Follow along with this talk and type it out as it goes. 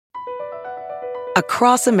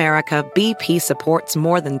Across America, BP supports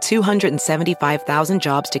more than 275,000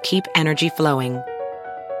 jobs to keep energy flowing.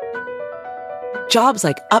 Jobs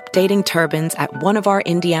like updating turbines at one of our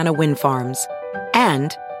Indiana wind farms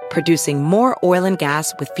and producing more oil and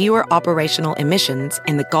gas with fewer operational emissions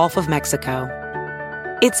in the Gulf of Mexico.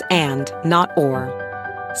 It's and, not or.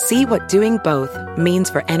 See what doing both means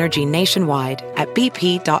for energy nationwide at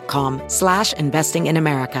bp.com/investing in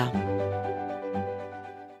America.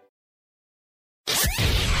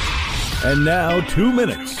 And now 2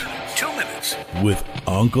 minutes. 2 minutes. With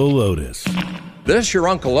Uncle Otis. This your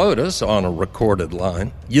Uncle Otis on a recorded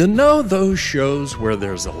line. You know those shows where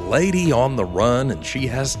there's a lady on the run and she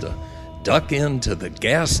has to duck into the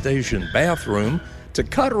gas station bathroom to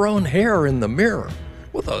cut her own hair in the mirror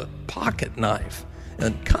with a pocket knife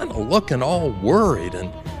and kind of looking all worried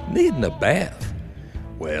and needing a bath?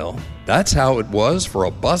 Well, that's how it was for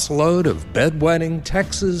a busload of bedwetting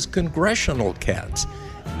Texas congressional cats,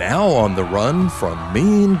 now on the run from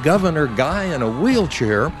mean Governor Guy in a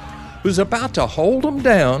wheelchair who's about to hold them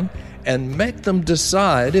down and make them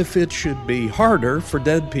decide if it should be harder for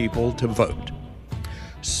dead people to vote.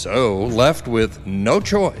 So, left with no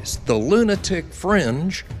choice, the lunatic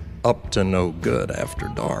fringe, up to no good after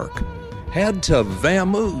dark, had to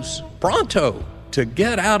vamoose pronto to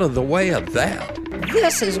get out of the way of that.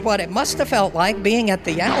 This is what it must have felt like being at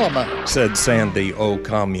the Alamo, said Sandy O.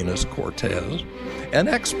 Communist Cortez, an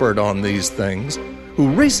expert on these things, who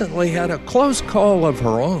recently had a close call of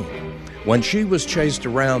her own when she was chased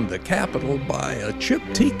around the Capitol by a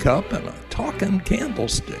chipped teacup and a talking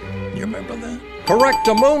candlestick. You remember that?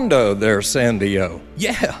 Correctamundo there, Sandy O.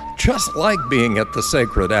 Yeah, just like being at the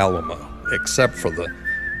sacred Alamo, except for the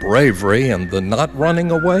bravery and the not running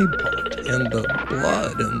away part, and the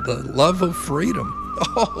blood and the love of freedom.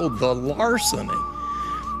 Oh, the larceny.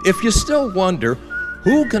 If you still wonder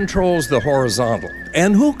who controls the horizontal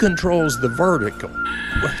and who controls the vertical,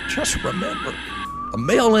 well, just remember, a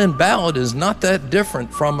mail-in ballot is not that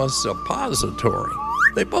different from a suppository.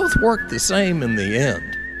 They both work the same in the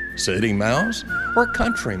end. City mouse or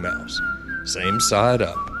country mouse, same side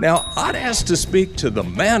up. Now, I'd ask to speak to the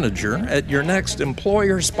manager at your next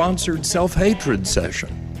employer-sponsored self-hatred session,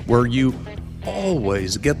 where you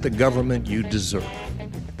always get the government you deserve.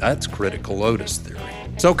 That's critical Otis theory.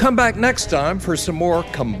 So come back next time for some more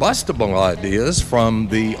combustible ideas from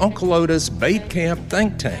the Uncle Otis Bait Camp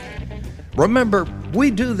think tank. Remember,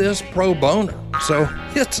 we do this pro bono, so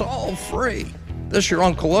it's all free. This your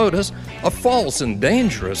Uncle Otis, a false and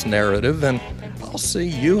dangerous narrative, and I'll see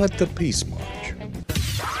you at the Peace March.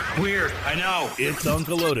 Weird, I know. It's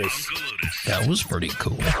Uncle Otis. That was pretty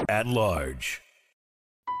cool. At large.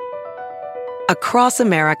 Across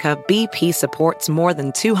America, BP supports more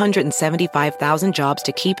than 275,000 jobs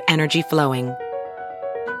to keep energy flowing.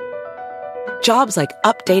 Jobs like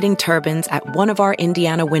updating turbines at one of our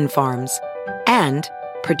Indiana wind farms and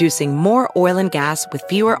producing more oil and gas with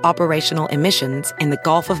fewer operational emissions in the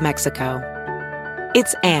Gulf of Mexico.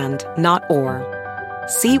 It's and, not or.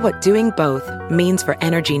 See what doing both means for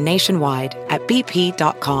energy nationwide at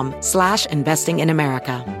bp.com/investing in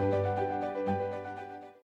America.